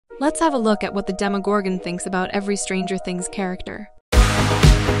Let's have a look at what the Demogorgon thinks about every Stranger Things character.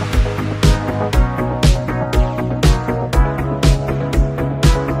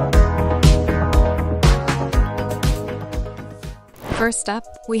 First up,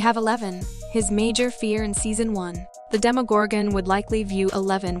 we have Eleven, his major fear in Season 1. The Demogorgon would likely view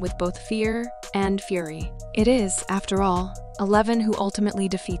Eleven with both fear and fury. It is, after all, Eleven who ultimately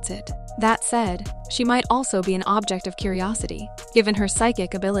defeats it. That said, she might also be an object of curiosity, given her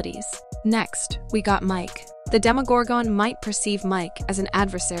psychic abilities. Next, we got Mike. The Demogorgon might perceive Mike as an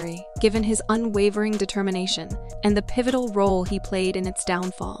adversary, given his unwavering determination and the pivotal role he played in its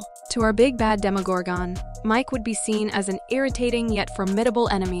downfall. To our big bad Demogorgon, Mike would be seen as an irritating yet formidable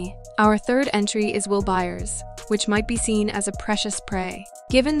enemy. Our third entry is Will Byers, which might be seen as a precious prey.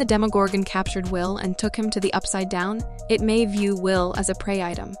 Given the Demogorgon captured Will and took him to the Upside Down, it may view Will as a prey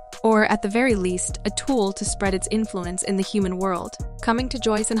item, or at the very least, a tool to spread its influence in the human world. Coming to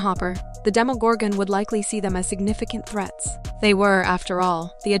Joyce and Hopper, the Demogorgon would likely see them as significant threats. They were, after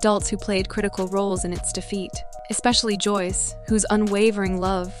all, the adults who played critical roles in its defeat, especially Joyce, whose unwavering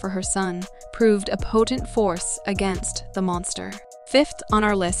love for her son proved a potent force against the monster. Fifth on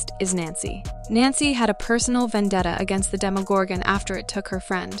our list is Nancy. Nancy had a personal vendetta against the Demogorgon after it took her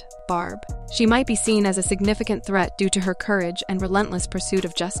friend, Barb. She might be seen as a significant threat due to her courage and relentless pursuit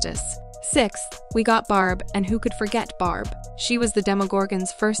of justice. Sixth, we got Barb, and who could forget Barb? She was the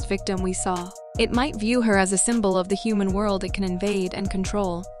Demogorgon's first victim we saw. It might view her as a symbol of the human world it can invade and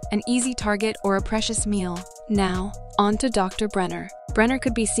control, an easy target or a precious meal. Now, on to Dr. Brenner. Brenner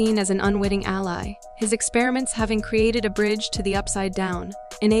could be seen as an unwitting ally, his experiments having created a bridge to the Upside Down,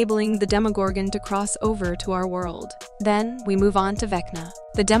 enabling the Demogorgon to cross over to our world. Then, we move on to Vecna.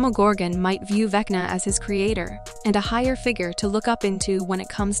 The Demogorgon might view Vecna as his creator, and a higher figure to look up into when it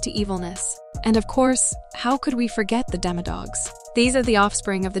comes to evilness. And of course, how could we forget the Demodogs? These are the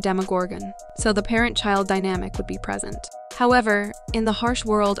offspring of the Demogorgon, so the parent-child dynamic would be present. However, in the harsh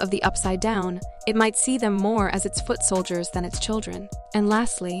world of the Upside Down, it might see them more as its foot soldiers than its children. And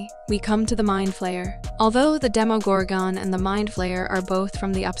lastly, we come to the Mind Flayer. Although the Demogorgon and the Mind Flayer are both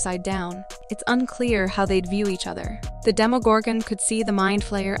from the Upside Down, it's unclear how they'd view each other. The Demogorgon could see the Mind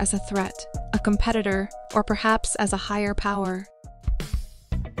Flayer as a threat, a competitor, or perhaps as a higher power,